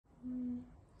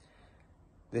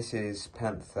This is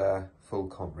Panther full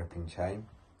comp ripping chain.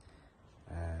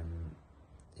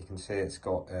 You can see it's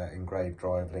got engraved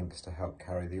drive links to help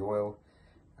carry the oil.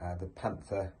 The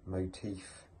Panther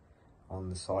motif on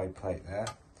the side plate there.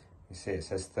 You see it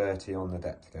says 30 on the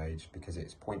depth gauge because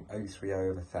it's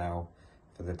 0.030 of a thou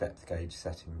for the depth gauge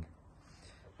setting.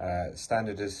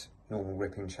 Standard as normal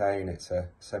ripping chain, it's a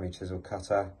semi-chisel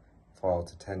cutter, filed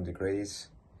to 10 degrees.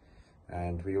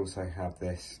 And we also have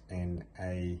this in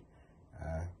a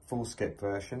full skip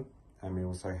version, and we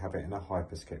also have it in a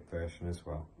hyper skip version as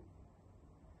well.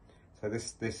 So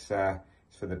this is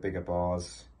for the bigger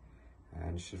bars,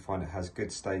 and you should find it has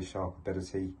good stay sharp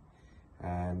ability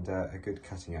and a good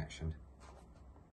cutting action.